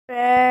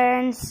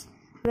Friends,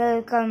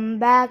 welcome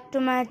back to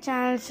my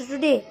channel. So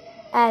today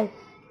I'll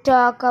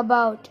talk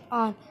about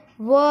on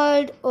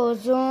World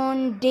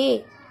Ozone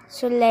Day.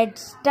 So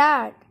let's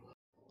start.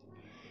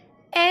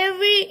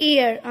 Every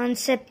year on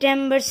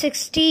September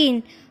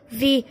 16,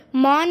 we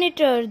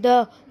monitor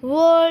the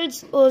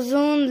world's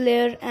ozone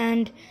layer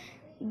and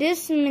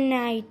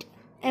disseminate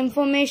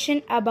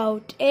information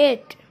about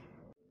it.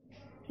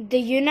 The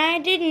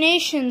United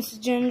Nations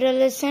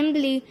General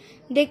Assembly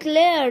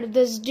declared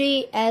this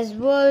day as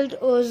World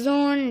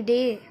Ozone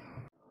Day.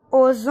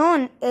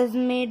 Ozone is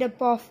made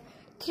up of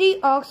 3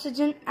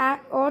 oxygen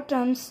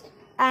atoms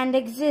and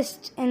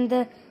exists in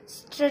the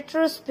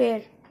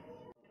stratosphere.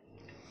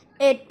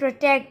 It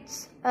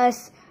protects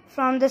us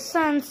from the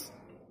sun's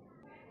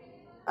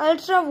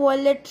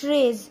ultraviolet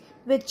rays,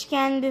 which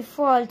can be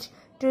fatal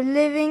to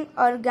living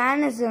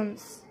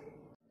organisms.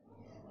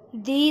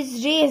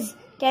 These rays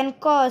can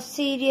cause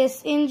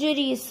serious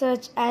injuries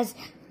such as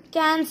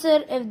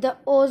cancer if the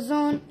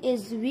ozone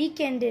is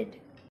weakened.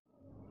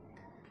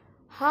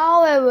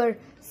 However,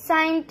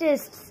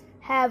 scientists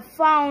have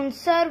found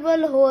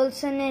several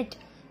holes in it,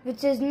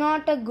 which is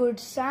not a good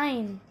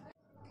sign.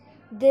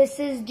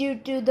 This is due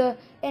to the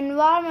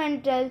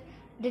environmental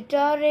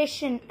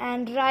deterioration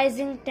and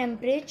rising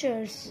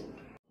temperatures.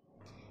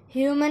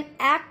 Human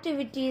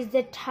activities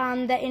that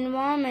harm the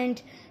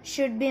environment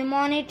should be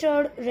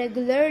monitored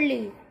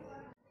regularly.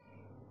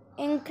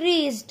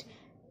 Increased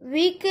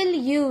vehicle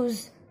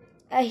use,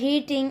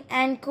 heating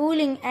and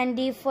cooling and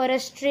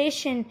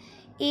deforestation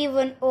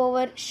even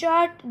over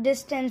short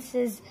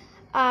distances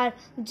are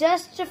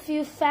just a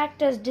few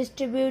factors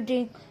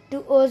contributing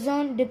to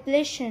ozone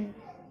depletion.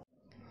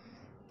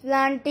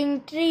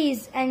 Planting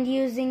trees and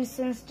using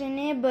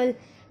sustainable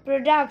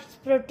products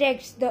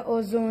protects the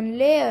ozone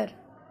layer.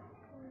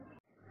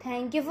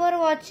 Thank you for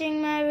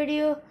watching my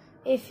video.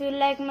 If you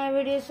like my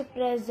video, so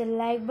press the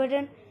like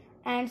button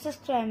and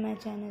subscribe my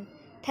channel.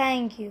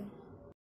 Thank you.